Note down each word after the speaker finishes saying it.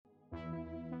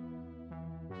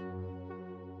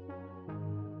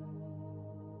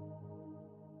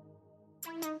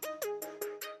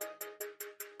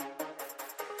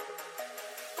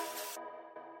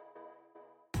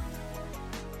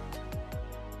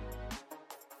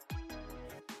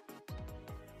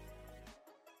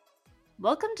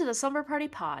Welcome to the Slumber Party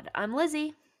Pod. I'm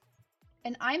Lizzie.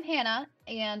 And I'm Hannah,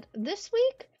 and this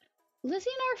week, Lizzie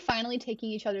and I are finally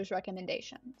taking each other's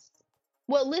recommendations.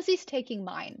 Well, Lizzie's taking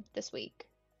mine this week.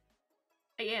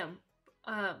 I am.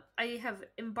 I have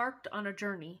embarked on a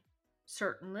journey,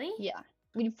 certainly. Yeah.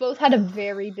 We've both had a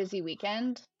very busy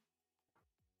weekend.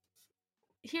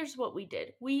 Here's what we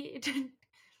did. We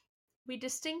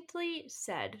distinctly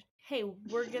said, hey,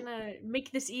 we're gonna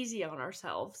make this easy on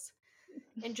ourselves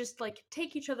and just,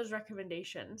 take each other's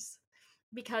recommendations.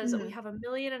 Because we have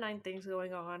 1,000,009 things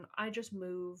going on. I just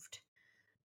moved.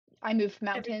 I moved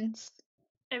mountains.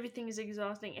 Everything is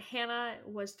exhausting. Hannah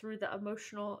was through the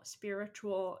emotional,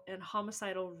 spiritual, and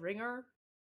homicidal ringer.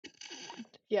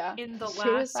 Yeah. In the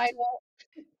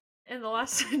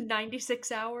last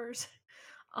 96 hours.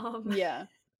 Yeah.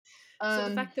 So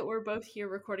the fact that we're both here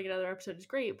recording another episode is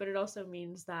great, but it also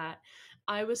means that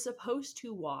I was supposed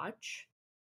to watch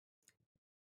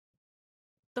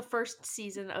the first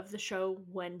season of the show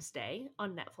Wednesday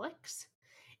on Netflix,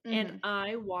 and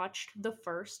I watched the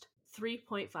first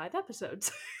 3.5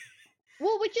 episodes.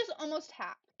 Well, which is almost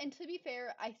half. And to be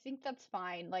fair, I think that's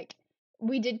fine. Like,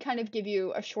 we did kind of give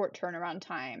you a short turnaround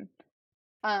time.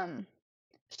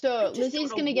 So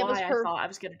Lizzie's gonna give us her. I thought I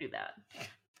was gonna do that.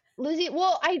 Lizzie,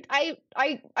 well, I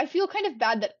feel kind of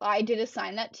bad that I did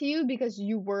assign that to you because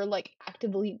you were like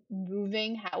actively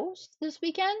moving house this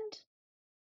weekend.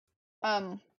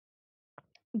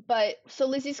 But so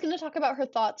Lizzie's gonna talk about her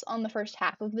thoughts on the first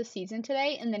half of the season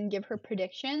today and then give her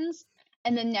predictions.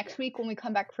 And then next week when we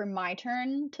come back for my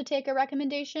turn to take a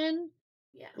recommendation,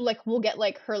 we'll get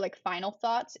her final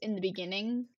thoughts in the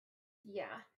beginning. Yeah.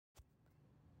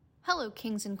 Hello,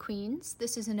 kings and queens.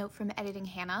 This is a note from Editing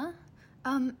Hannah.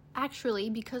 Actually,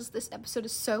 because this episode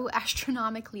is so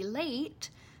astronomically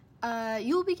late,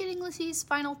 you'll be getting Lizzie's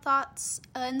final thoughts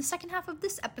in the second half of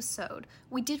this episode.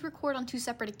 We did record on 2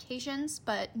 separate occasions,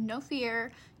 but no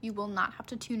fear, you will not have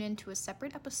to tune in to a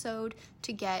separate episode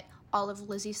to get all of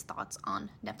Lizzie's thoughts on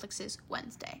Netflix's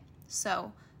Wednesday.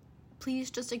 So,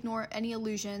 please just ignore any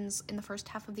allusions in the first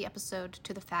half of the episode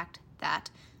to the fact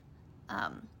that,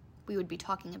 we would be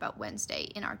talking about Wednesday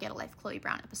in our Get a Life Chloe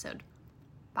Brown episode.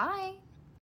 Bye!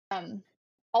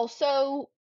 Also,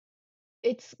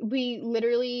 we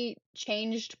literally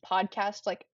changed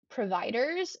podcast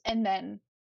providers and then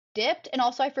dipped, and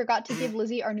also I forgot to give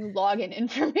Lizzie our new login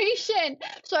information,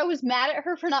 so I was mad at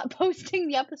her for not posting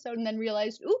the episode and then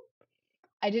realized, oop,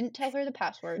 I didn't tell her the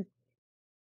password.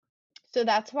 So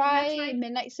that's why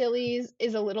Midnight Sillies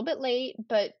is a little bit late,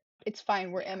 but it's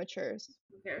fine, we're amateurs.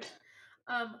 Who cares?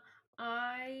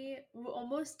 I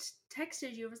almost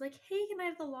texted you. I was like, hey, can I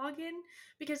have the login?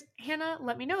 Because Hannah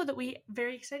let me know that we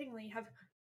very excitingly have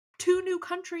 2 new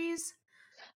countries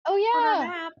on our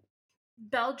map.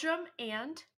 Belgium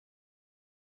and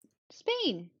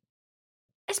Spain.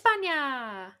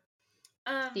 España.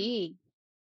 Sí.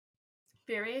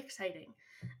 Very exciting.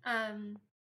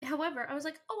 However, I was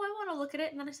like, oh, I want to look at it.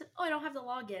 And then I said, oh, I don't have the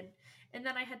login. And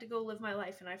then I had to go live my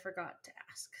life and I forgot to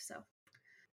ask.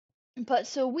 But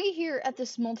so we here at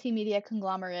this multimedia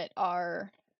conglomerate are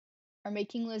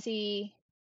making Lizzie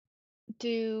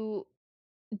do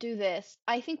this.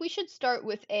 I think we should start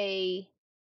with a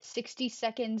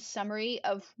 60-second summary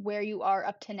of where you are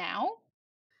up to now.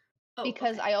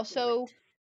 Because I also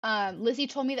Lizzie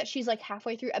told me that she's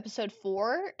halfway through episode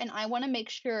 4 and I want to make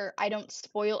sure I don't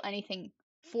spoil anything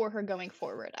for her going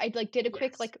forward. I did a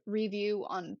quick review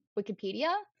on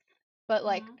Wikipedia, but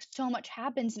so much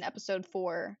happens in episode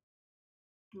 4.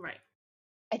 Right.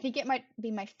 I think it might be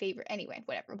my favorite. Anyway,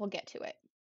 whatever. We'll get to it.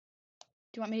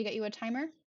 Do you want me to get you a timer?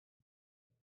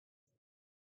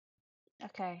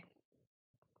 Okay.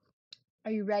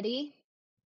 Are you ready?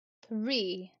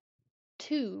 3,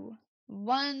 2,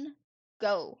 1,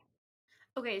 go.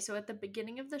 Okay, so at the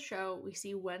beginning of the show, we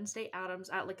see Wednesday Addams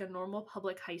at a normal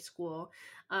public high school,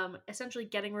 essentially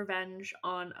getting revenge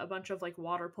on a bunch of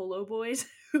water polo boys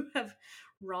who have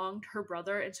wronged her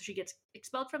brother, and so she gets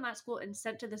expelled from that school and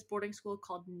sent to this boarding school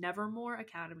called Nevermore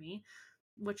Academy,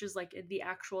 which is the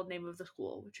actual name of the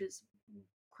school, which is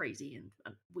crazy and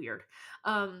weird.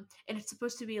 And it's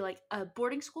supposed to be a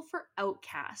boarding school for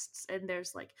outcasts, and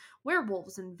there's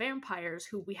werewolves and vampires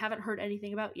who we haven't heard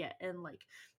anything about yet, and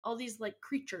all these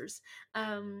creatures.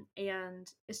 And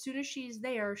as soon as she's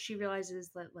there, she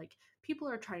realizes that people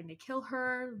are trying to kill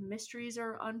her, mysteries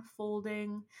are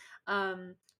unfolding,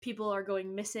 people are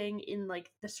going missing in like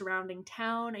the surrounding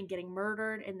town and getting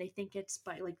murdered, and they think it's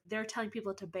by like they're telling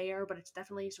people it's a bear, but it's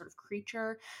definitely a sort of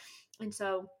creature. And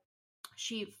so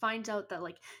she finds out that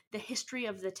like the history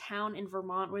of the town in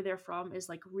Vermont where they're from is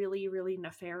like really really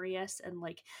nefarious and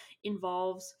like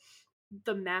involves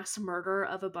the mass murder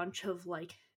of a bunch of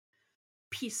like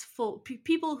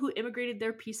people who immigrated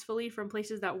there peacefully from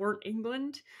places that weren't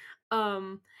England.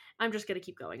 I'm just going to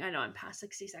keep going. I know I'm past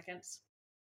 60 seconds.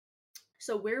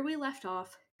 So where we left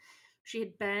off, she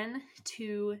had been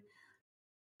to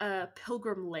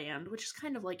Pilgrim Land, which is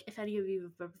kind of like if any of you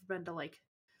have ever been to like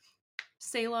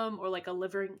Salem or like a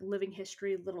living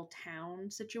history little town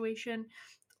situation,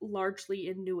 largely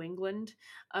in New England.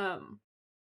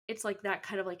 It's like that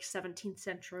kind of like 17th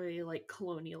century like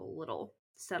colonial little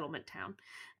settlement town.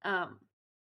 Um,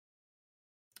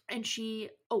 and and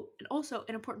also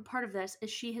an important part of this is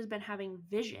she has been having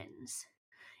visions,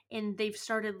 and they've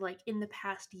started like in the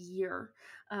past year,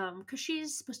 because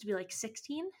she's supposed to be like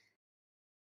 16,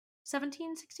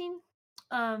 17, 16.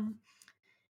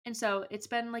 And so it's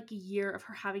been like a year of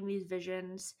her having these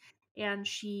visions, and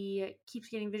she keeps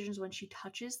getting visions when she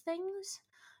touches things.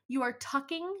 You are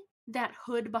tucking that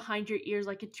hood behind your ears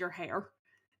like it's your hair.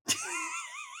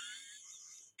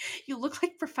 You look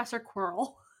like Professor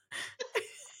Quirrell.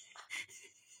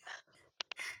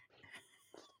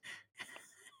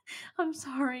 I'm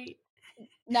sorry.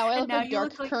 Now I And look now like you Dark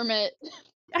look like Kermit.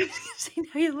 I was gonna say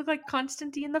now you look like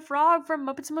Constantine the Frog from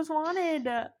Muppets Most Wanted.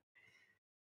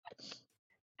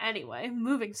 Anyway,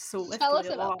 moving Tell swiftly us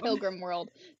about along. Pilgrim World.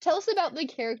 Tell us about the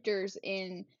characters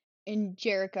in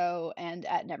Jericho and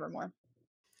at Nevermore.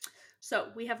 So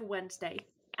we have Wednesday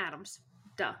Adams.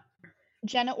 Duh.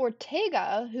 Jenna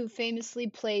Ortega, who famously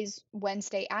plays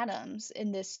Wednesday Adams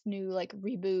in this new like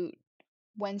reboot,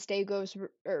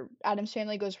 or Adams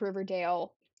Family Goes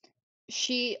Riverdale.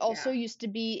 She also Yeah. used to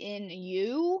be in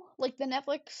You, like the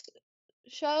Netflix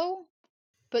show,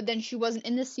 but then she wasn't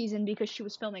in this season because she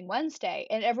was filming Wednesday,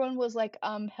 and everyone was like,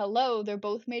 hello, they're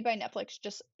both made by Netflix,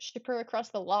 just ship her across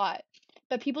the lot.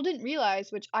 But people didn't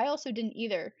realize, which I also didn't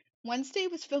either, Wednesday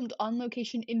was filmed on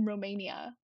location in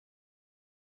Romania.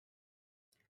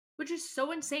 Which is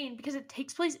so insane because it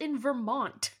takes place in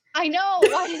Vermont. I know.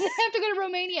 Why did they have to go to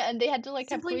Romania? And they had to like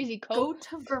have Simply crazy go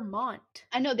to Vermont.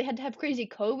 I know they had to have crazy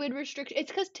COVID restrictions.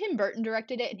 It's because Tim Burton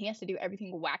directed it, and he has to do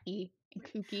everything wacky and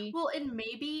kooky. Well, and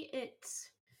maybe it's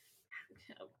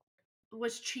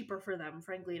was cheaper for them,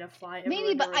 frankly, to fly Maybe,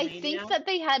 everyone to but I think Romania. that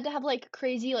they had to have like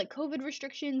crazy like COVID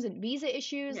restrictions and visa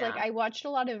issues. Like Yeah. I watched a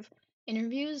lot of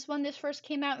interviews when this first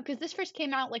came out because this first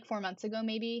came out like 4 months ago,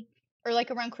 maybe, or like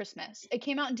around Christmas. It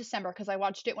came out in December because I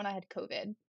watched it when I had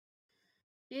COVID.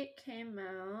 It came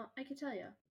out, I can tell you.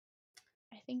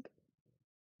 I think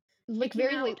It like came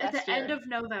very out late at last the end year. of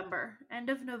November. End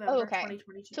of Oh, November okay.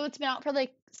 2022. So it's been out for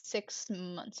like 6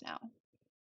 months now.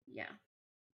 Yeah.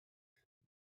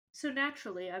 So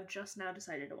naturally, I've just now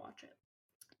decided to watch it.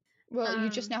 Well, you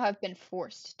just Um, now have been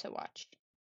forced to watch.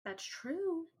 that's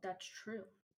true. That's true.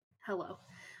 Hello.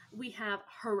 We have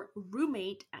her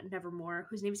roommate at Nevermore,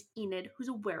 whose name is Enid, who's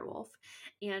a werewolf,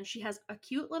 and she has a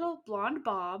cute little blonde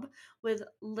bob with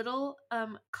little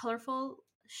colorful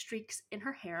streaks in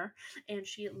her hair, and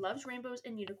she loves rainbows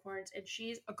and unicorns, and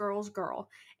she's a girl's girl,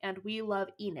 and we love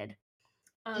Enid.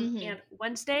 Mm-hmm. And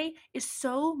Wednesday is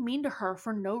so mean to her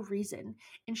for no reason,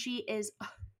 and she is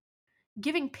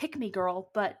giving pick me girl,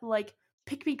 but like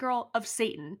pick me girl of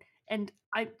Satan. And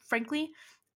I frankly,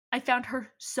 I found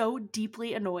her so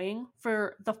deeply annoying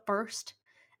for the first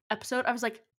episode. I was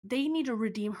like, they need to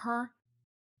redeem her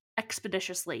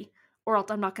expeditiously, or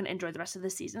else I'm not going to enjoy the rest of the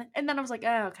season. And then I was like,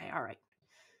 okay, all right.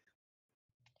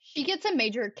 She gets a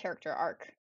major character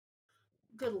arc.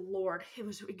 Good lord, it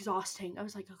was exhausting. I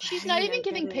was like, She's not okay, even I get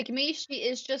giving it. pick me, she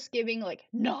is just giving like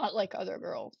not like other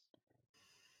girls.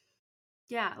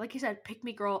 Yeah, like you said, pick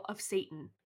me girl of Satan.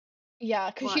 Yeah,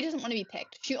 because she But doesn't want to be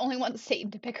picked. She only wants Satan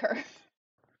to pick her.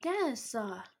 yes,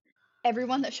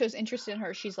 Everyone that shows interest in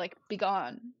her, she's like, be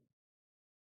gone.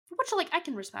 which like I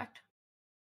can respect.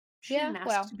 She Yeah, didn't ask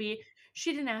well, to be.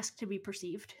 She didn't ask to be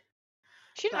perceived.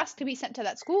 she didn't But ask to be sent to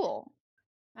that school.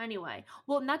 anyway,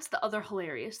 well, and that's the other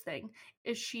hilarious thing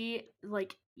is she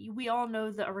like we all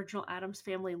know the original Adams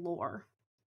family lore,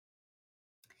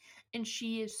 and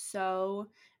she is so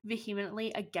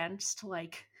vehemently against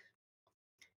like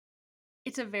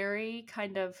it's a very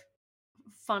kind of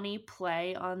funny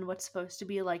play on what's supposed to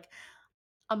be like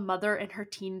a mother and her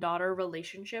teen daughter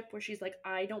relationship where she's like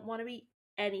I don't want to be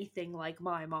anything like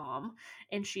my mom,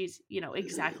 and she's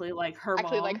exactly like her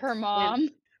Actually, like mom. her and mom.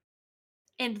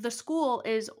 And the school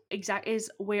is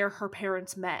where her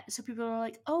parents met. So people are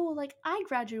like, "Oh, like I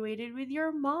graduated with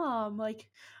your mom." Like,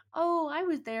 "Oh, I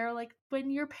was there like when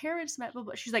your parents met."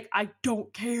 But she's like, "I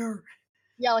don't care."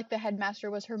 Yeah, like the headmaster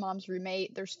was her mom's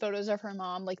roommate. There's photos of her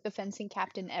mom, like the fencing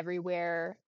captain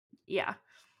everywhere. Yeah.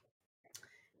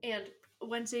 And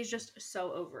Wednesday's just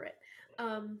so over it.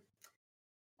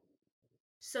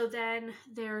 So then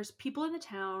there's people in the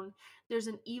town. There's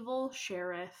an evil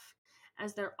sheriff,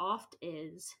 as there oft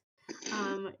is.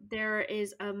 There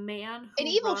is a man An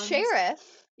who evil runs.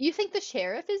 sheriff? You think the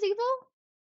sheriff is evil?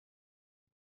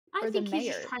 I Or the think he's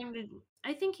just mayor? trying to.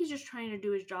 I think he's just trying to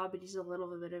do his job, but he's a little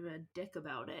bit of a dick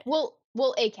about it. Well,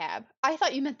 ACAB. I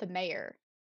thought you meant the mayor.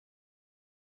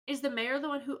 Is the mayor the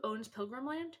one who owns Pilgrim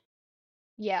Land?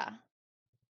 Yeah.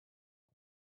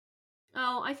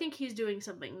 Oh, I think he's doing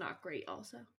something not great.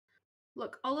 Also,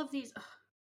 look, all of these. Ugh,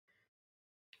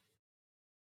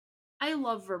 I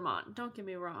love Vermont. Don't get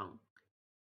me wrong.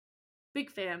 Big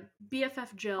fan. BFF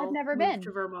I've Jill never moved to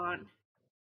been. Vermont.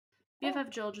 Oh, BFF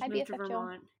Jill just hi moved to BFF Jill.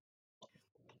 Vermont.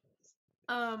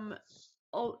 Um,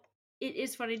 oh, it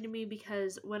is funny to me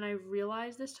because when I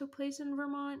realized this took place in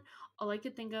Vermont, all I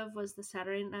could think of was the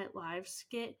Saturday Night Live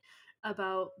skit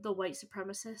about the white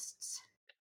supremacists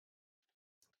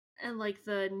and like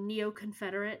the neo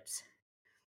Confederates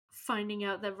finding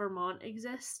out that Vermont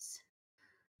exists.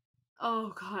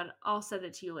 Oh god, I'll send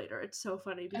it to you later. It's so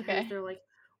funny because Okay. they're like,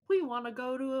 we want to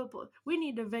go to we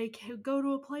need to go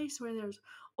to a place where there's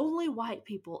only white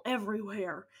people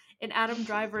everywhere. And Adam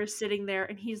Driver is sitting there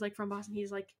and he's like from Boston.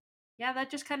 He's like, yeah,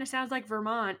 that just kind of sounds like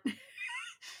Vermont.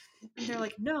 And they're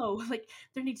like, no, like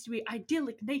there needs to be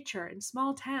idyllic nature in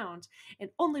small towns and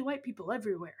only white people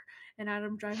everywhere. And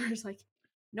Adam Driver is like,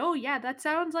 no, yeah, that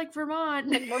sounds like Vermont.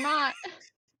 Like Vermont.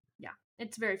 Yeah,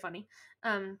 it's very funny.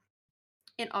 And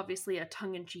obviously a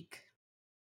tongue-in-cheek,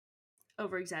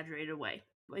 over-exaggerated way.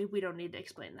 We don't need to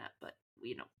explain that, but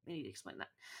we need to explain that.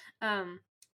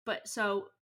 But so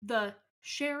the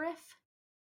sheriff's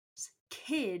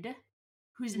kid,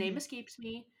 whose name Mhm. escapes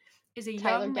me, is a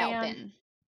Tyler young man. Galpin.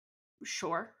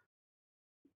 Sure,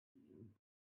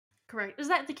 correct. Is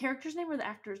that the character's name or the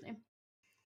actor's name?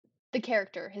 The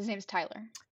character. His name's Tyler.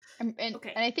 And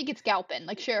Okay, I think it's Galpin,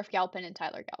 like Sheriff Galpin and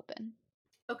Tyler Galpin.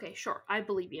 okay, sure, I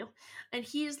believe you. And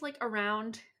he's like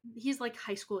around. He's like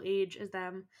high school age as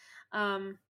them,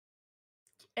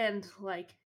 and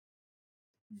like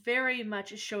very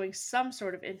much is showing some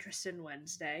sort of interest in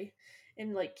Wednesday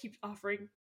and like keeps offering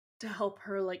to help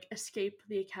her like escape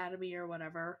the academy or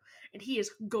whatever. And he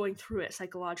is going through it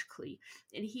psychologically.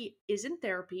 And he is in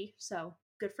therapy, so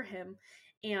good for him.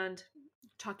 And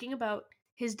talking about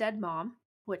his dead mom,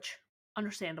 which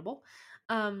understandable.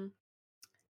 Um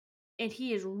and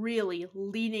he is really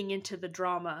leaning into the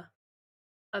drama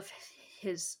of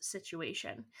his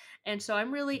situation. And so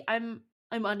I'm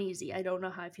uneasy. I don't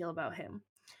know how I feel about him.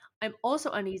 I'm also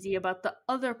uneasy about the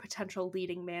other potential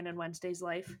leading man in Wednesday's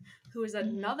life, who is Mhm.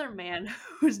 another man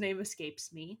whose name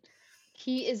escapes me.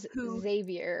 He is Who,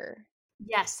 Xavier,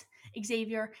 yes,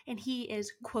 Xavier, and he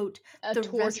is, quote, a the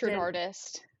tortured resident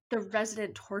artist.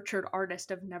 tortured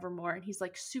artist of Nevermore, and he's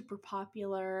like super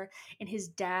popular, and his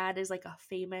dad is like a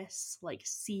famous like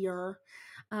seer.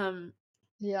 Um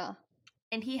Yeah.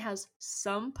 and he has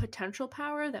some potential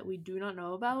power that we do not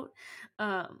know about.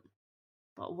 Um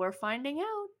but we're finding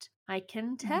out. I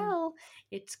can Mhm. tell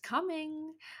it's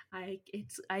coming. I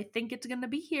think it's going to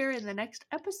be here in the next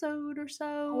episode or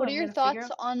so. What are I'm your going to figure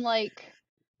thoughts out. on like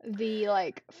the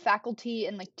like faculty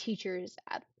and like teachers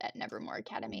at Nevermore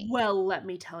Academy? Well, let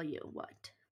me tell you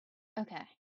what. Okay.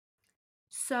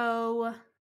 So,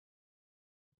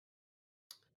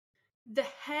 the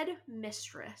head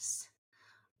mistress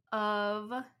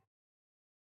of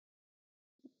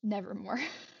Nevermore.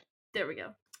 there we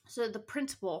go. So the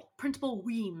Principal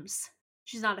Weems.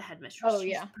 She's not a headmistress. Oh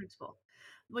She's the yeah. principal,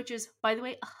 which is, by the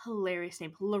way, a hilarious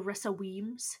name, Larissa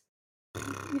Weems.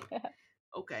 Yeah.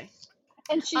 Okay.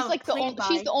 And she's like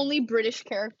she's the only British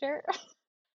character.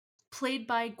 Played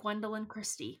by Gwendolyn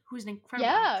Christie, who's an incredible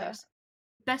Yeah. actress,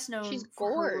 best She's known for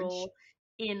her gorge. role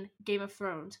in Game of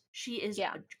Thrones. She is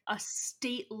Yeah. a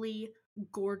stately,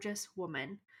 gorgeous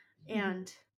woman, Mhm.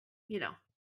 and you know,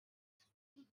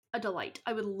 a delight.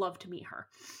 I would love to meet her.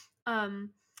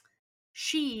 Um,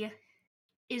 she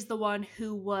is the one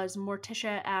who was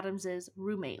Morticia Adams's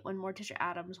roommate when Morticia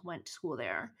Adams went to school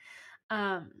there.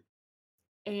 Um,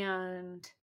 and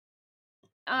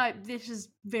this is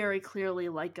very clearly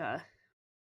like a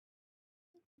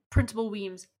Principal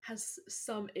Weems has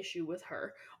some issue with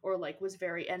her or like was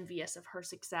very envious of her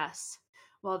success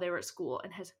while they were at school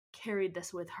and has carried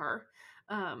this with her.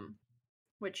 Um,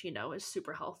 which, is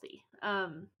super healthy.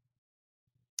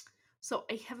 So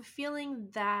I have a feeling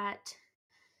that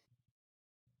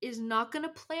is not going to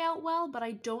play out well, but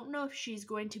I don't know if she's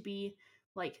going to be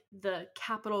like the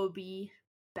capital B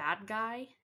bad guy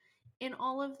in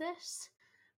all of this,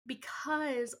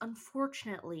 because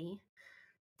unfortunately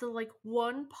the like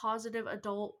one positive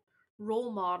adult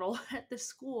role model at the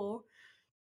school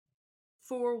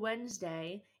for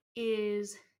Wednesday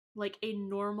is like a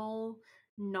normal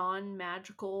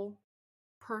non-magical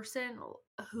person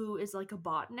who is like a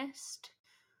botanist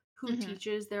who Hmm.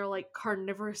 teaches their like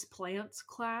carnivorous plants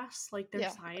class, like their Yeah,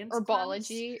 science class.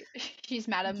 herbology. She's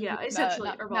Madam, Yeah, essentially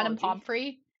not Madam herbology.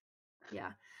 Pomfrey.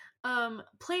 Yeah. I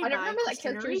Played don't by remember that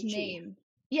Christina character's Ricci. name.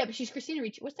 Yeah, but she's Christina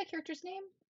Ricci. What's that character's name?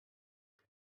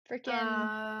 Frickin'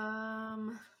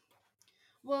 Um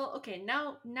well, okay,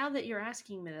 now that you're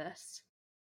asking me this,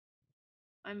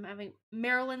 I'm having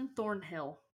Marilyn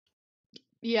Thornhill.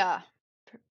 yeah,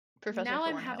 Pr- Professor Now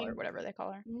I'm Thornhill or having whatever they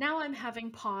call her. now I'm having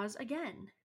pause again,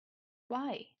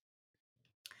 Why?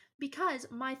 because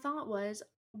my thought was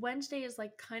Wednesday is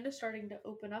like kind of starting to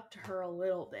open up to her a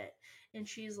little bit, and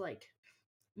she's like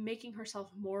making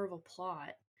herself more of a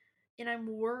plot. And I'm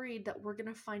worried that we're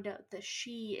going to find out that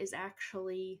she is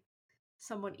actually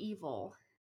someone evil.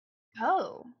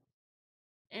 Oh,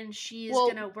 And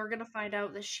well, we're gonna find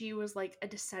out that she was like a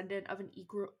descendant of an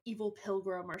evil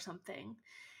pilgrim or something.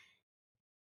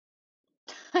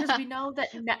 Because we know that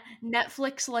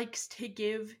Netflix likes to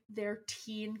give their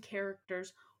teen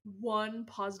characters one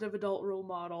positive adult role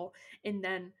model and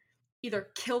then either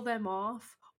kill them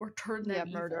off or turn yeah, them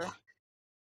evil. murder.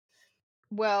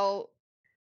 Well,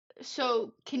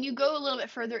 so can you go a little bit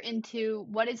further into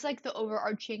what is like the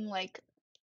overarching like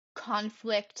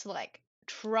conflict, like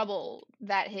trouble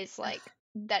that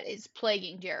is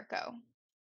plaguing Jericho?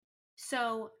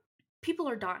 So, people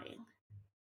are dying.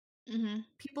 Mm-hmm.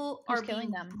 People Who's are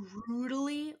killing being them?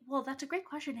 brutally. Well, that's a great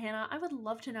question, Hannah. I would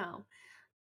love to know.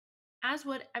 As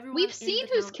would We've everyone in seen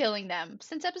the who's town. killing them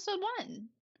since episode 1.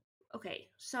 Okay,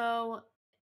 so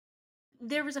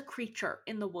there was a creature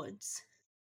in the woods.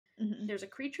 Hmm. There's a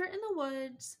creature in the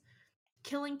woods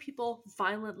killing people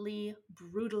violently,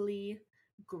 brutally,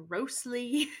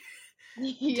 grossly,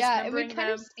 Yeah, and we dismembering kind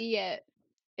of them. see it.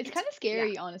 It's It's kind of yeah,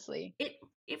 scary, honestly. it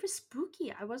it was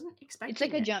spooky. I wasn't It's like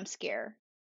expecting a it. jump scare.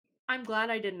 I'm glad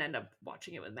I didn't end up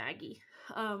watching it with Maggie.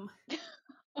 Um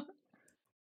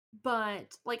but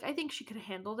like I think she could have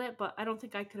handled it, but I don't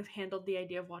think I could have handled the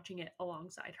idea of watching it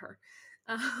alongside her.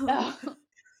 Um Oh,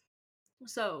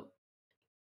 so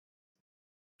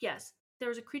yes,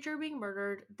 there's a creature being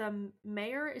murdered. The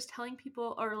mayor is telling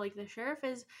people, or like the sheriff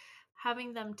is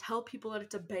having them tell people that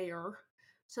it's a bear,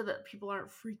 so that people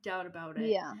aren't freaked out about it.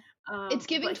 yeah. It's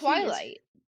giving But he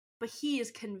is,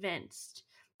 Twilight. convinced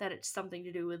that it's something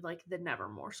to do with like the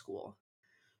Nevermore School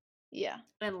Yeah.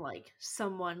 and like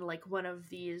someone like one of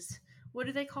these. What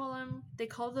do they call them? They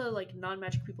call the like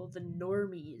non-magic people the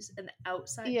normies and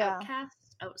the Yeah.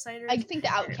 I outsiders. think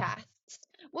the And outcasts,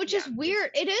 which yeah, is it's weird.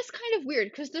 It is kind of weird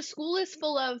because the school is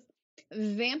full of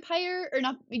vampire or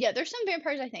not. Yeah, there's some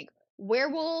vampires, I think,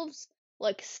 werewolves,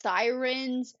 like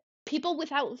sirens, people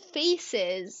without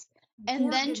faces,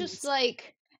 and then just gorgons.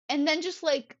 like, and then just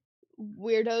like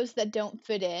weirdos that don't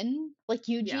fit in, like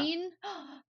Yeah, Eugene.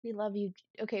 We love you.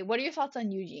 Okay, what are your thoughts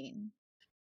on Eugene?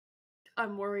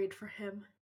 I'm worried for him.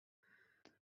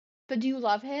 But do you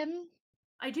love him?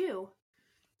 I do.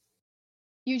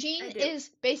 Eugene I do. is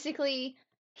basically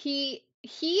he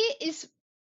is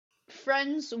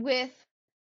friends with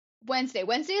Wednesday.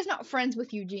 Wednesday is not friends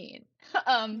with Eugene.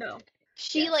 um, No.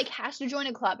 she like Yes. has to join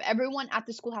a club. Everyone at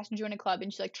the school has to join a club,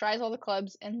 and she like tries all the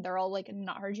clubs, and they're all like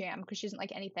not her jam because she doesn't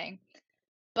like anything.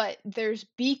 But there's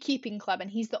beekeeping club, and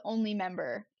he's the only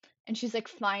member. And she's like,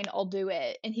 fine, I'll do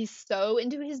it. And he's so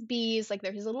into his bees, like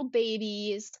they're his little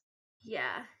babies.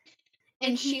 Yeah.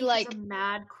 And And she he has a like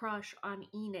mad crush on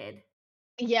Enid,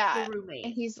 the yeah. And roommate.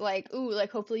 he's like, ooh,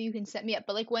 like hopefully you can set me up.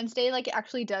 But like Wednesday like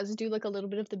actually does do like a little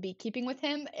bit of the beekeeping with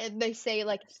him. And they say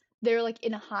like Yes. they're like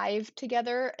in a hive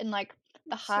together and like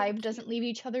the It's so hive doesn't cute. leave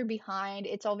each other behind.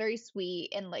 It's all very sweet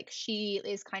and like she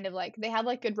is kind of like they have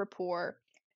like good rapport.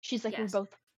 She's like we're Yes. both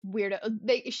weirdo.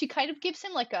 They she kind of gives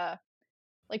him like a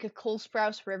Cole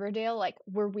Sprouse Riverdale like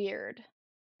we're weird.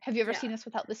 Have you ever Yeah. seen us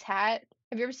without this hat?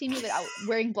 Have you ever seen me without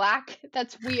wearing black?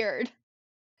 That's weird.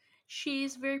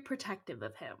 She's very protective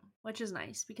of him, which is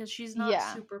nice because she's not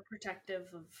Yeah. super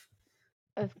protective of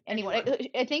Of anyone. anyone.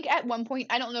 I think at one point,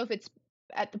 I don't know if it's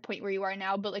at the point where you are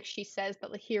now, but like she says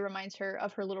that like he reminds her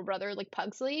of her little brother, like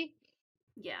Pugsley,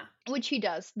 Yeah. which he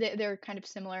does. They're kind of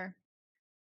similar.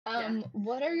 Yeah.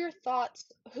 What are your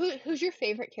thoughts? Who's your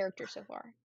favorite character so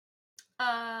far?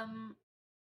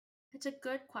 It's a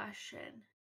good question.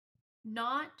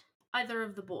 Not either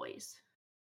of the boys.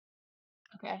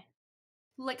 Okay.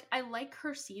 Like, I like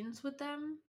her scenes with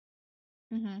them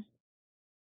Mm-hmm.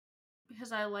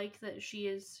 because I like that she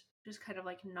is just kind of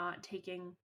like not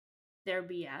taking their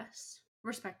BS,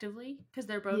 respectively, because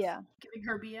they're both Yeah. giving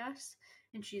her BS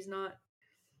and she's not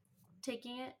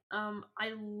taking it.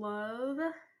 I love.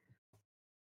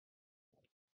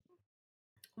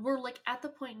 We're like at the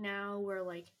point now where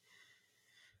like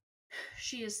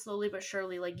she is slowly but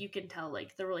surely, like, you can tell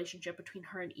like the relationship between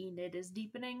her and Enid is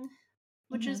deepening,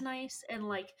 which Mm-hmm. is nice. And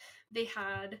like they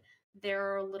had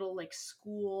their little like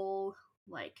school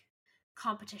like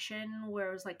competition where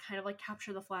it was like kind of like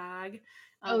capture the flag,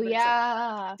 Oh but it's like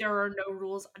yeah. there are no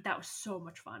rules. That was so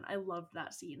much fun. I loved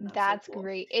that scene. That was so That's cool.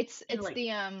 great. And It's like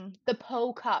the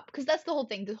Poe Cup, because that's the whole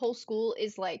thing. The whole school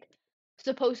is like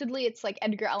supposedly it's like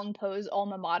Edgar Allan Poe's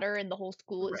alma mater, and the whole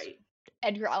school is right,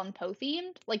 Edgar Allan Poe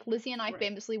themed. Like Lizzie and I right,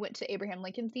 famously went to Abraham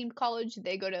Lincoln themed college.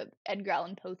 They go to Edgar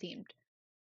Allan Poe themed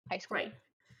high right. school.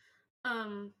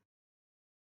 Um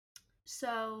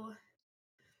so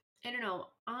I don't know.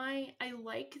 I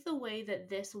like the way that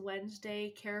this Wednesday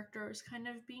character is kind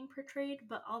of being portrayed,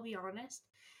 but I'll be honest,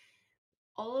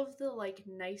 all of the like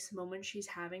nice moments she's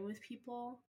having with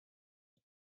people,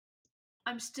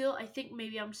 I think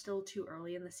maybe I'm still too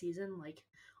early in the season. Like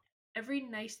every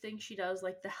nice thing she does,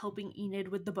 like the helping Enid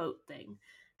with the boat thing,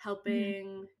 Hmm.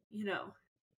 helping,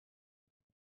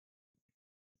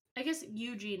 I guess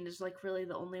Eugene is like really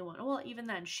the only one. Well, even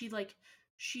then, she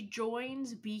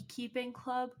joins beekeeping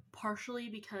club partially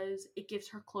because it gives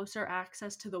her closer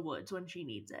access to the woods when she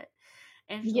needs it.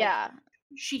 And like Yeah,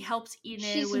 she helps Enid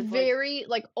she's with like very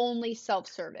like only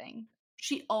self-serving,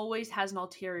 she always has an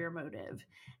ulterior motive.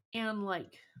 And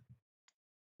like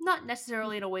not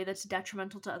necessarily in a way that's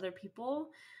detrimental to other people,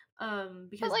 but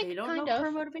because they like don't kind know of.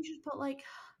 her motivations, but like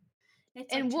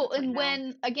it's like And to the well, point and now.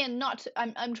 when again, not to,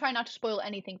 I'm trying not to spoil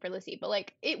anything for Lizzie, but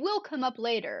like it will come up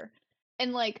later,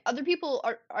 and like other people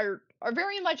are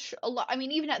very much a lot. I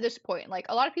mean, even at this point, like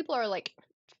a lot of people are like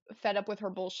fed up with her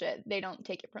bullshit. They don't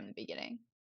take it from the beginning.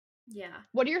 Yeah.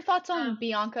 What are your thoughts on Um,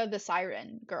 Bianca the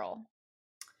Siren girl?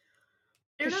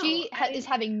 I don't Because know. is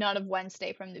having none of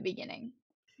Wednesday from the beginning.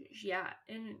 Yeah,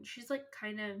 and she's like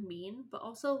kind of mean, but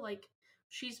also like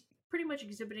she's pretty much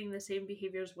exhibiting the same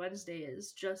behavior as Wednesday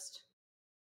is, just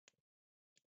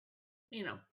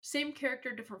same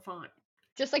character, different font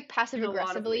Just like passive in a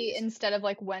lot of aggressively ways. instead of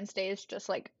like Wednesday is just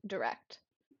like direct.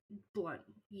 Blunt,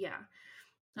 yeah.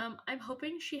 I'm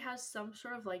hoping she has some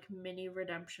sort of like mini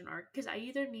redemption arc because I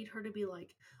either need her to be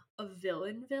like a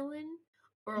villain,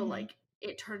 or Hmm. like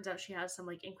it turns out she has some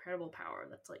like incredible power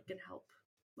that's like gonna help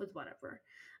with whatever.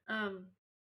 Um,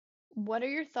 What are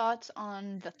your thoughts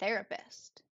on the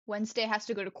therapist? Wednesday has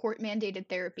to go to court mandated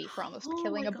therapy for almost oh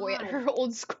killing my a boy at god, her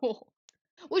old school.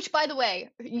 Which, by the way,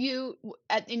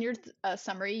 in your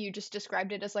summary, you just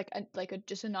described it as like a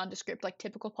just a nondescript, like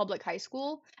typical public high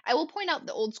school. I will point out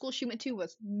the old school she went to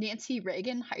was Nancy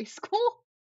Reagan High School,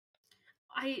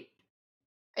 I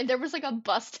and there was like a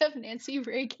bust of Nancy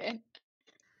Reagan.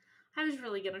 I was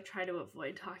really gonna try to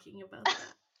avoid talking about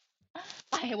that.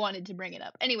 I wanted to bring it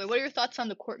up. Anyway, what are your thoughts on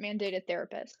the court mandated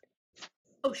therapist?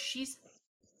 Oh, she's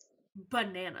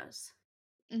bananas.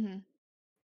 Hmm.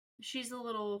 She's a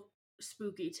little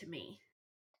spooky to me.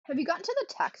 Have you gotten to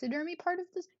the taxidermy part of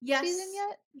this season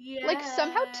Yes, yet? Like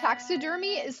somehow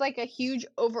taxidermy yes. is like a huge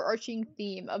overarching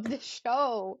theme of the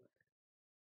show.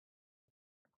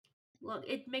 Look,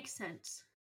 it makes sense.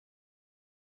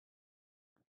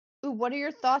 Ooh, what are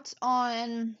your thoughts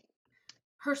on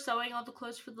Her sewing all the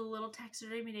clothes for the little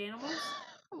taxidermied animals.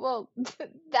 well,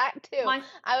 that too. My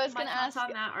I was my gonna thoughts ask,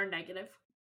 on that are negative.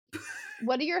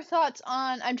 what are your thoughts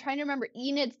on I'm trying to remember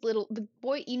the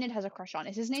boy Enid has a crush on.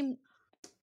 Is his name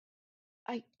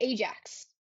Ajax?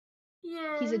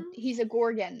 He's Yes, a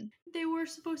Gorgon. they were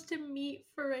supposed to meet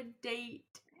for a date,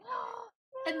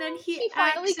 and then he He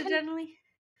finally accidentally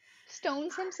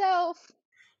stones himself.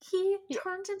 he He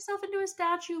turns himself into a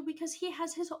statue because he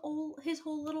has his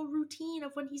whole little routine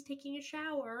of when he's taking a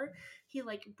shower. He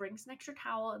like brings an extra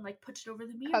towel and like puts it over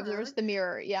the covers mirror. the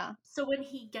mirror, yeah. So when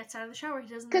he gets out of the shower, he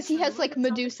doesn't Because he accidentally has look at like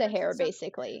himself and Medusa turns hair, himself.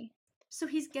 basically. So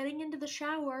he's getting into the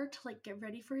shower to like get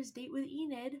ready for his date with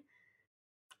Enid,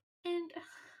 and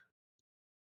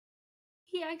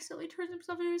he accidentally turns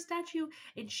himself into a statue,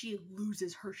 and she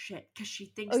loses her shit because she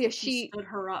Oh thinks yeah, that he stood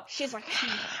her up. she's like She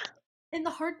And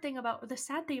the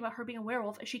sad thing about her being a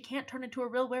werewolf is she can't turn into a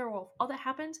real werewolf. All that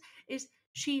happens is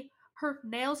her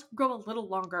nails grow a little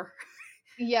longer.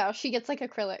 yeah, she gets like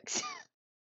acrylics.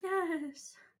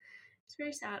 Yes. It's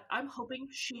very sad. I'm hoping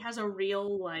she has a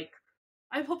real like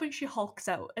I'm hoping she hulks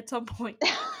out at some point.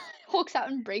 Hulks out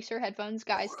and breaks her headphones.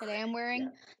 Guys, today I'm Yeah.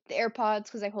 wearing the AirPods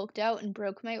because I hulked out and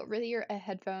broke my over-the-ear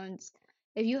headphones.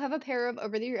 If you have a pair of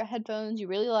over-the-ear headphones you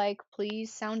really like,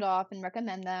 please sound off and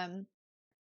recommend them.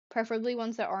 Preferably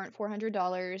ones that aren't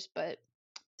 $400, but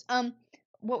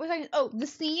what was I oh, the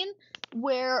scene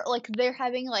where like they're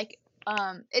having like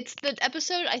it's the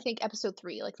episode, I think episode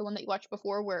 3, like the one that you watched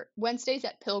before where Wednesday's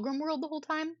at Pilgrim World the whole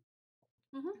time,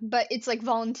 Hmm. but it's like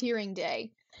volunteering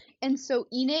day. And so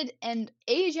Enid and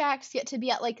Ajax get to be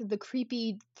at like the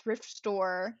creepy thrift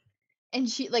store, and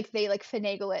she like they like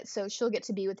finagle it so she'll get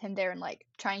to be with him there and like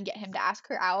try and get him to ask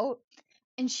her out.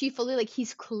 And she fully like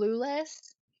he's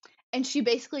clueless, and she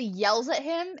basically yells at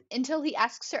him until he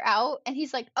asks her out, and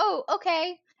he's like, "Oh,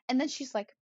 okay." And then she's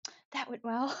like, "That went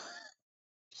well."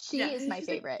 She Yeah, is my she's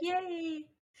like, favorite. yay!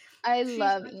 I She's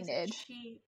love like I said, Enid.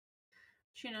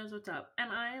 she knows what's up, and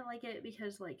I like it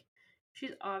because like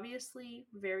she's obviously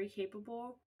very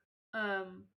capable,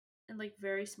 um, and like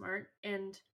very smart,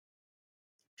 and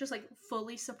just like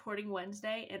fully supporting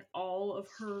Wednesday and all of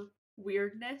her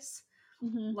weirdness.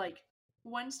 Hmm. Like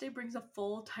Wednesday brings a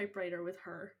full typewriter with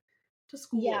her to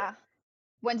Yeah. school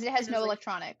Wednesday and has is no like,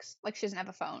 electronics. Like she doesn't have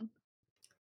a phone.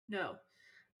 no.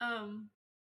 Um,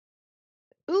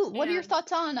 Ooh, what are your and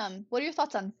thoughts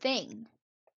on Thing?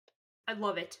 I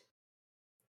love it.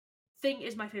 Thing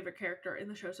is my favorite character in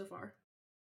the show so far.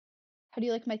 How do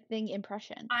you like my Thing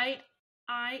impression?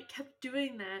 I kept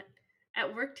doing that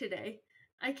at work today.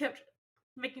 I kept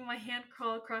making my hand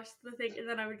crawl across the thing, and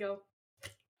then I would go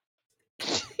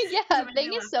to Yeah, make Thing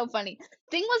me is laugh. so funny.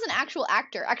 Thing was an actual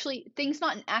actor. Actually, Thing's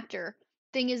not an actor.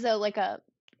 Thing is a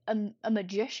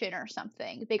magician or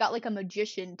something. They got like a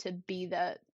magician to be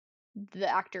the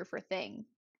actor for Thing,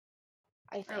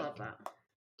 I I love think. that.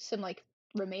 Some like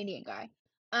Romanian guy.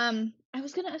 I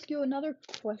was gonna ask you another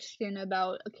question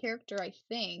about a character, I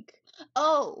think.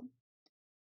 Oh,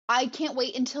 I can't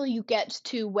wait until you get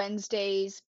to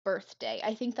Wednesday's birthday.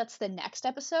 I think that's the next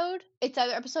episode. It's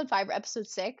either episode 5 or episode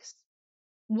 6.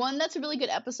 One that's a really good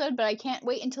episode, but I can't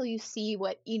wait until you see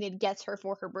what Enid gets her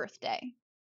for her birthday.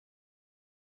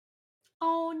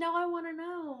 Oh, now I want to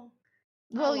know.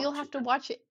 I'll Well, you'll watch have it to then.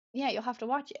 watch it. Yeah, you'll have to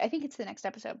watch it. I think it's the next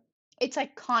episode. It's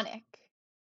iconic.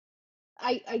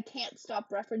 I can't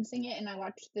stop referencing it, and I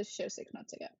watched this show 6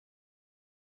 months ago.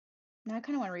 Now I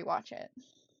kind of want to rewatch it.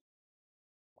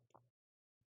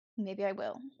 Maybe I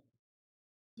will.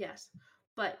 Yes,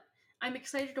 but I'm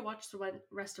excited to watch the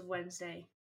rest of Wednesday.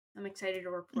 I'm excited to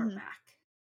report Mhm. back.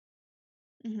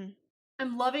 Mhm.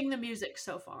 I'm loving the music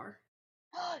so far,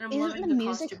 and I'm Isn't loving the the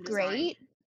music costume design. great?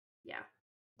 Yeah,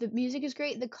 The music is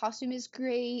great. The costume is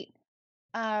great.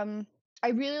 Um, I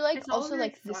really like it's all also very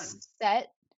like the fun.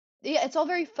 set. Yeah, it's all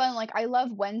very fun. Like I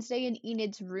love Wednesday in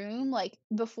Enid's room. Like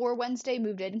before Wednesday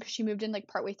moved in, because she moved in like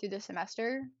partway through the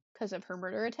semester because of her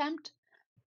murder attempt.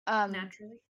 Um,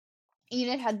 Naturally,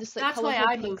 Enid had this like that's why colorful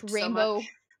I pink moved so rainbow.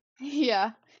 much.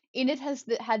 Yeah, Enid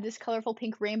had this colorful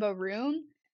pink rainbow room,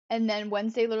 and then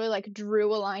Wednesday literally like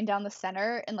drew a line down the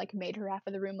center and like made her half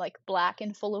of the room like black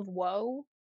and full of woe.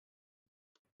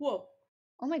 Whoa,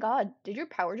 Oh my god, did your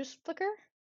power just flicker?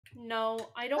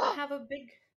 no, I don't have a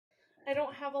big. I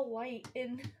don't have a light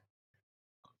in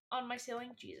on my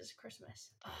ceiling. Jesus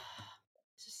Christmas.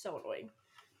 This is so annoying.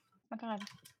 Oh my god.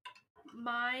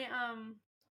 My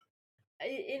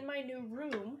in my new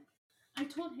room, I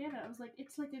told Hannah, I was like,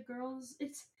 it's like a girl's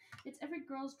it's every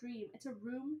girl's dream. It's a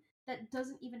room that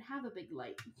doesn't even have a big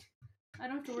light. I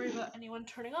don't have to worry about anyone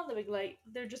turning on the big light.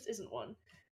 There just isn't one.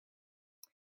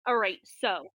 Alright,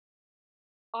 so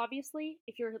obviously,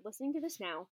 if you're listening to this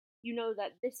now, you know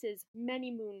that this is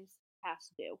many moons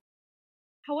past due.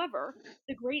 However,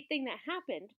 the great thing that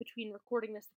happened between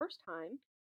recording this the first time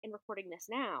and recording this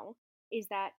now is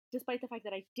that despite the fact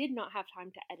that I did not have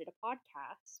time to edit a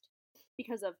podcast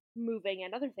because of moving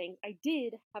and other things, I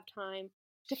did have time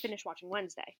to finish watching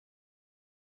Wednesday.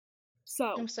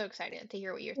 So, I'm so excited to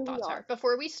hear what your here we thoughts are. are.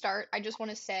 Before we start, I just want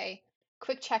to say,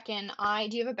 quick check-in.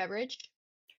 Do you have a beverage?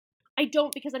 I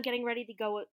don't because I'm getting ready to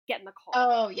go get in the car.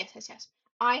 Oh, yes, yes, yes.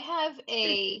 I have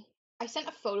I sent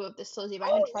a photo of this to Lizzie, but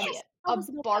I Oh, haven't tried it yes! yet. Tell A us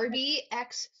about that. Barbie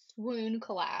X Swoon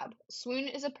collab. Swoon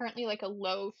is apparently like a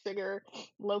low sugar,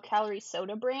 low calorie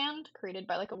soda brand created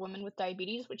by like a woman with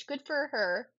diabetes, which good for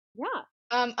her. Yeah.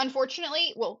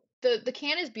 Unfortunately, well, the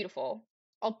can is beautiful.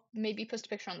 I'll maybe post a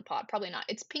picture on the pod. Probably not.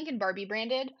 It's pink and Barbie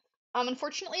branded.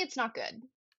 Unfortunately, it's not good.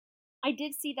 I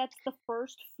did see that's the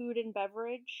first food and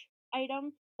beverage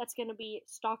item that's going to be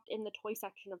stocked in the toy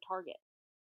section of Target.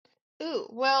 Ooh,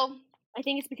 well. I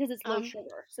think it's because it's low Um,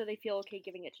 sugar, so they feel okay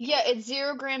giving it to yeah, children. it's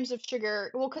 0 grams of sugar.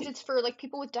 Well, because it's for like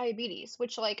people with diabetes,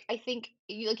 which like I think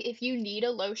like if you need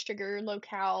a low sugar, low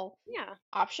cal Yeah.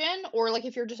 option, or like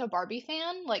if you're just a Barbie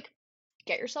fan, like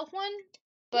get yourself one.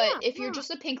 But Yeah, if you're yeah.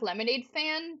 just a pink lemonade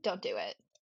fan, don't do it.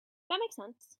 That makes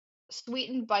sense.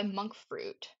 Sweetened by monk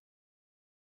fruit,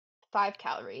 5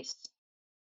 calories.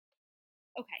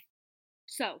 Okay.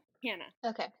 So, Hannah,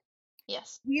 Okay.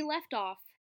 Yes. we left off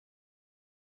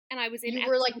and I was in You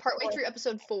were like episode partway 4. through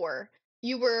episode 4.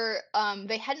 You were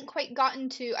they hadn't quite gotten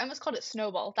to, I almost called it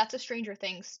Snowball. That's a Stranger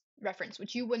Things reference,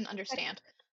 which you wouldn't That's understand.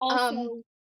 Um also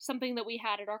something that we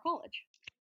had at our college.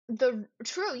 the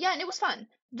true, yeah, and it was fun.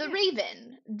 The Yeah.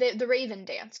 Raven, the Raven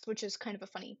dance, which is kind of a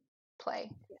funny play.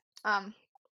 Yeah. Um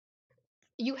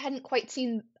you hadn't quite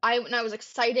seen, and I was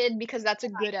excited because that's a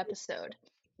And I good was episode. too.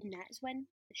 And that is when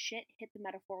the shit hit the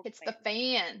metaphorical It's the fan.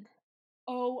 fan.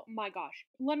 Oh my gosh.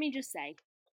 Let me just say,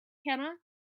 Hannah,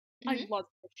 I Hmm. love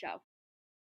this show.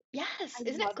 Yes, I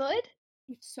isn't it love good? it.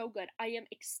 It's so good. I am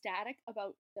ecstatic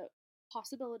about the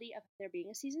possibility of there being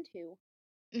a season 2.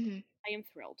 Hmm. I am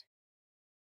thrilled.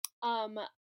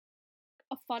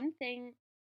 A fun thing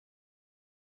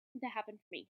that happened for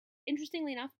me.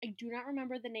 Interestingly enough, I do not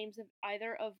remember the names of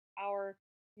either of our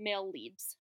male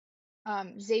leads.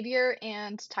 Xavier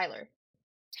and Tyler.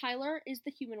 Tyler is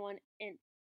the human one and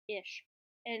ish,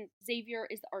 and Xavier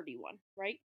is the arty one,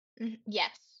 right?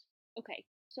 Yes. Okay.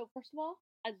 So first of all,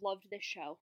 I loved this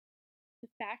show. The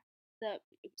fact the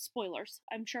spoilers.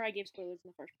 I'm sure I gave spoilers in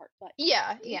the first part, but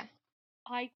Yeah, yeah.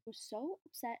 I was so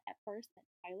upset at first that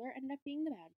Tyler ended up being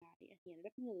the bad guy and he ended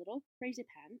up being a little crazy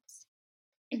pants.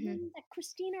 And Hmm. then that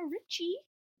Christina Ricci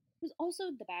was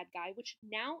also the bad guy, which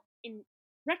now in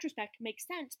retrospect makes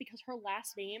sense because her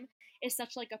last name is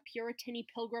such like a Puritany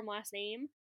pilgrim last name.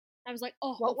 I was like,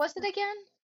 oh, What was it again?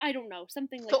 I don't know,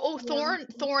 something like Thornhill.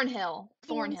 Thorns.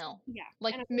 Thornhill. Yeah,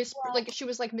 Like and I was like, Miss, well, like she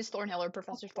was like Miss Thornhill or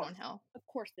Professor course, Thornhill. of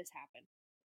course, this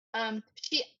happened.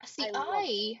 She see, I love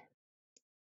it.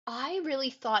 I really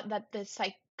thought that the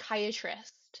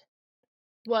psychiatrist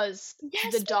was the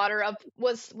Yes, daughter of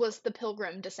was the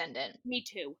Pilgrim descendant, me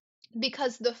too.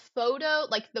 because the photo,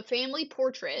 like the family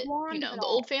portrait, Blonde of it the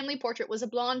old all. family portrait was a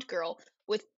blonde girl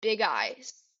with big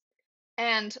eyes.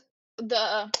 And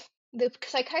the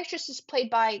psychiatrist is played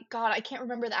by, God, I can't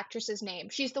remember the actress's name.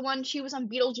 She's the one, she was on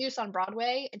Beetlejuice on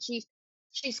Broadway, and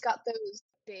she's got those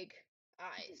big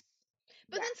eyes.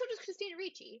 But Yeah, then so does Christina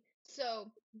Ricci.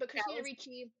 So, but that Christina was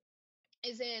Ricci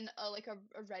is in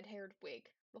a red-haired wig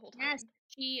the whole yes. time.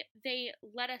 They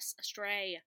led us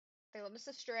astray. They led us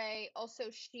astray. Also,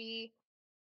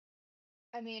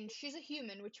 I mean, she's a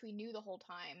human, which we knew the whole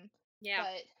time, Yeah,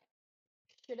 but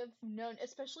should have known,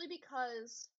 especially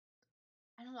because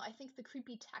I don't know, I think the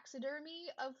creepy taxidermy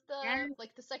of yeah,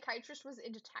 the psychiatrist was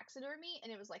into taxidermy,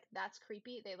 and it was like, that's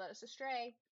creepy, they led us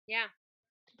astray. yeah,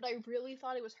 But I really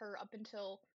thought it was her up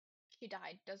until she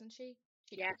died, doesn't she?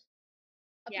 She yeah, dies.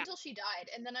 Up yeah. until she died,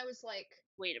 and then I was like,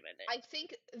 Wait a minute. I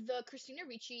think the Christina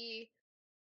Ricci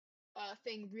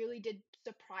thing really did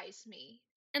surprise me.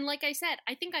 And like I said,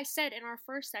 I think I said in our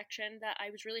first section that I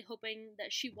was really hoping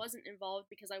that she wasn't involved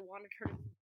because I wanted her to.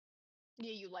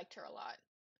 Yeah, you liked her a lot.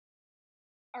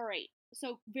 All right.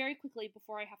 So very quickly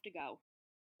before I have to go,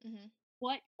 Hmm.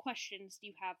 what questions do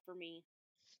you have for me?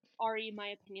 Ari, my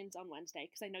opinions on Wednesday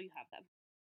because I know you have them.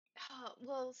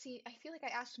 Well, see, I feel like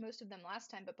I asked most of them last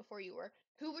time, but before you were,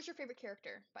 who was your favorite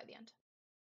character by the end?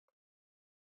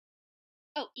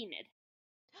 Oh, Enid.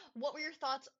 What were your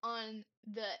thoughts on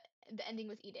the ending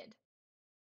with Enid?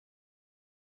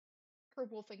 Her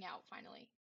wolfing out finally,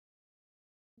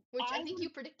 which I I think would you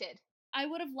predicted. I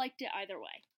would have liked it either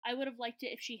way. I would have liked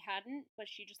it if she hadn't, but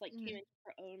she just like came Hmm. into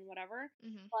her own whatever.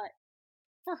 Hmm. But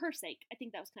for her sake, I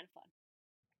think that was kind of fun.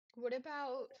 What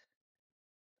about?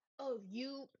 Oh,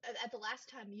 you at the last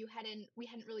time we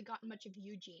hadn't really gotten much of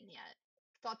Eugene yet.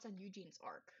 Thoughts on Eugene's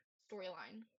arc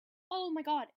storyline? Oh my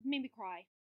god, it made me cry.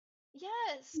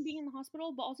 Yes, Being in the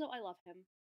hospital, but also I love him.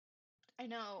 I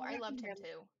know. Shout I out to loved him him.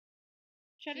 too.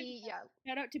 Shout out to him. Yeah.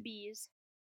 Shout out to Bees.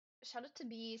 Shout out to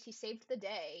Bees. He saved the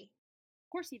day. Of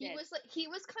course he did. He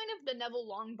was kind of the Neville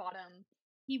Longbottom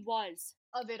He was.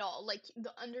 of it all, like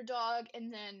the underdog,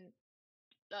 and then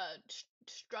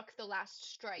struck the last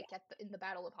Yeah, strike in the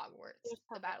Battle of it Hogwarts, was the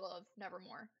perfect. Battle of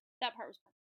Nevermore. That part was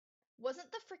perfect.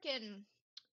 Wasn't the freaking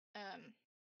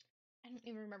I don't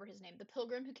even remember his name. The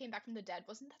pilgrim who came back from the dead.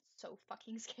 Wasn't that so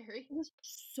fucking scary? It was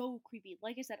so creepy.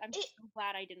 Like I said, I'm It so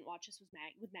glad I didn't watch this with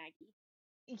Maggie.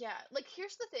 Yeah, like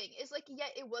here's the thing, is like, yeah,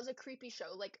 it was a creepy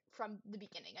show, like from the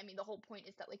beginning. I mean, the whole point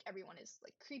is that like everyone is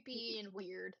like creepy Creepy. and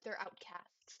weird. They're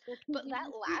outcasts. They're But that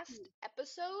completely last creepy.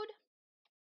 episode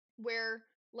where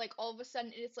like all of a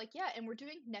sudden it's like, yeah, and we're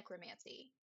doing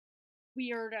necromancy.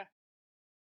 Weird.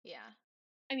 Yeah.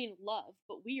 I mean, love,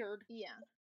 but weird. Yeah.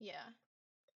 Yeah.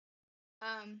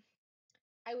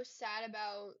 I was sad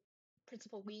about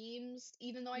Principal Weems,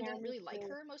 even though I Yeah, didn't me really like too.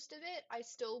 her most of it. I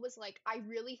still was like, I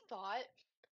really thought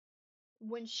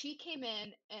when she came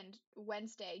in and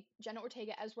Wednesday, Jenna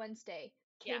Ortega as Wednesday,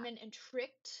 Yeah. came in and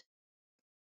tricked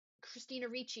Christina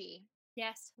Ricci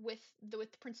Yes. with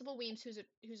Principal Weems, who's a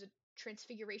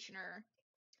transfigurationer.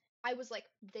 I was like,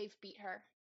 they've beat her.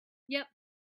 Yep.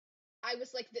 I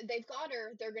was like, they've got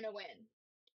her. They're gonna win.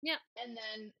 Yep. And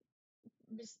then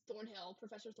Miss Thornhill,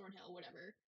 Professor Thornhill,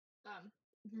 whatever,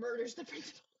 murders the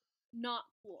principal. Not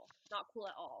cool. Not cool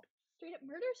at all. Straight up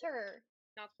murders her.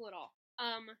 Not cool at all.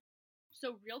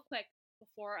 So real quick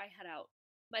before I head out,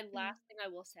 my last thing I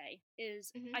will say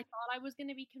is Mhm. I thought I was going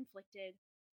to be conflicted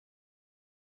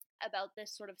about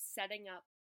this sort of setting up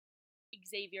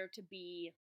Xavier to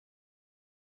be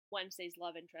Wednesday's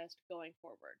love interest going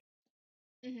forward.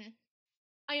 Mhm.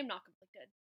 I am not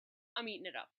conflicted. I'm eating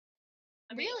it up.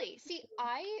 Really? See,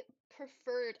 I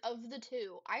preferred, of the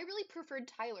two, I really preferred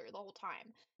Tyler the whole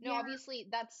time. Now, Yeah. obviously,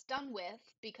 that's done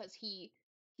with because he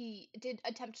did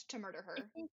attempt to murder I her.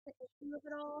 think the issue of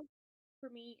it all for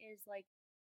me is like,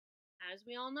 as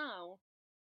we all know,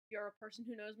 you're a person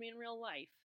who knows me in real life.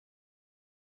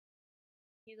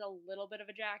 He's a little bit of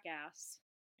a jackass.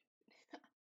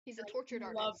 He's a tortured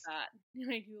I love artist. that.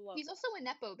 I do love He's that. also a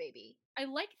Nepo baby. I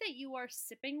like that you are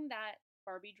sipping that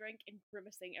Barbie drink and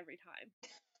grimacing every time.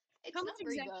 It's How not much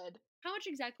very good. How much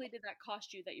exactly did that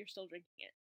cost you that you're still drinking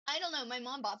it? I don't know. My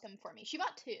mom bought them for me. She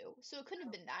bought two, so it couldn't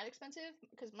have been that expensive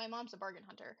because my mom's a bargain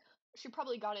hunter. She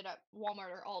probably got it at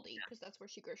Walmart or Aldi because that's where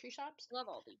she grocery shops. I love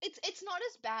Aldi. It's not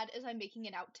as bad as I'm making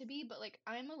it out to be, but like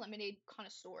I'm a lemonade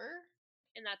connoisseur,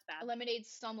 And that's a bad. lemonade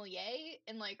sommelier,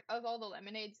 and like of all the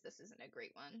lemonades, this isn't a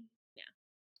great one. Yeah.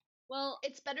 Well,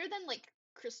 It's better than like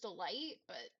Crystal Light,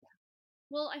 but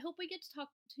well, I hope we get to talk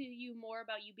to you more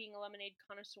about you being a lemonade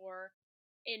connoisseur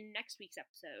in next week's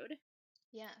episode,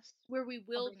 yes, where we I'll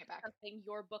will bring be it back. discussing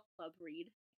your book club read.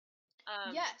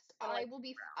 Yes, Get a Life,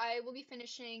 I will be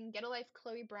finishing Get a Life,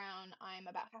 Chloe Brown. I'm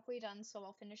about halfway done, so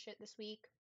I'll finish it this week.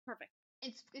 Perfect.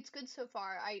 It's good so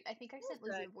far. I think I That was sent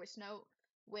Lizzie good. a voice note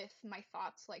with my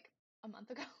thoughts like a month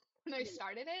ago when I Yeah.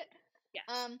 started it.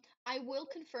 Yes. I will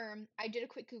confirm. I did a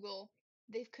quick Google.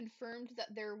 They've confirmed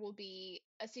that there will be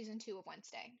a season 2 of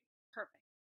Wednesday. Perfect.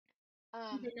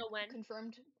 Do they know when?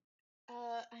 Confirmed.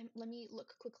 Let me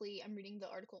look quickly. I'm reading the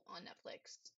article on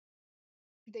Netflix.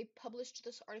 They published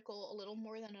this article a little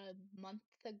more than a month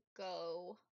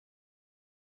ago,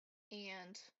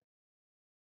 and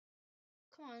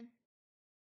come on.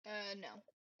 No.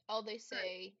 All they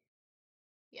say,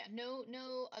 yeah,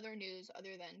 no other news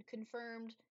other than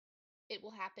confirmed it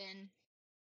will happen.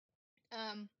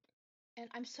 And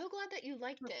I'm so glad that you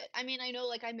liked it. I mean, I know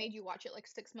like I made you watch it like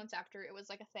 6 months after it was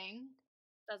like a thing.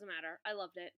 Doesn't matter. I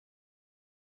loved it.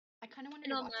 I kind of wanted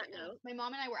And to on watch that it now. note, My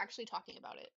mom and I were actually talking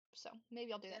about it, so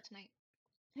maybe I'll do that tonight.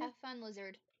 Yeah. Have fun,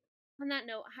 Lizard. On that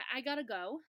note, I gotta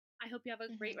go. I hope you have a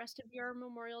great Mhm. rest of your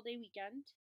Memorial Day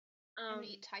weekend. I'm gonna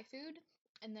eat Thai food,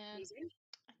 and then Amazing.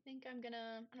 I think I don't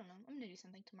know, I'm gonna do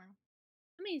something tomorrow.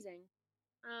 Amazing.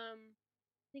 I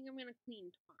think I'm gonna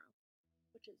clean tomorrow,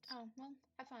 which is Oh, well,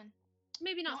 have fun.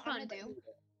 maybe You know not what I'm fun, but gonna do?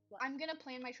 what? I'm gonna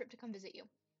plan my trip to come visit you.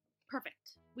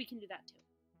 Perfect. We can do that too.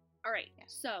 All right. Yeah.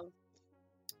 So,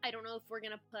 I don't know if we're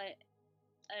gonna put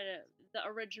the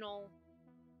original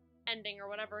ending or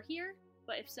whatever here,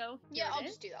 but if so, here Yeah, it I'll is.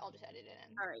 just do that. I'll just edit it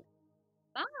in. All right.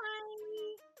 Bye.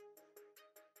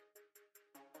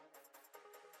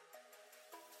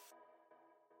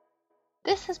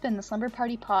 This has been the Slumber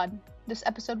Party Pod. This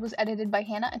episode was edited by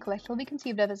Hannah and collectively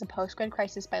conceived of as a post-grad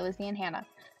crisis by Lizzie and Hannah.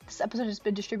 This episode has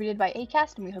been distributed by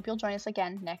Acast, and we hope you'll join us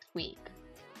again next week.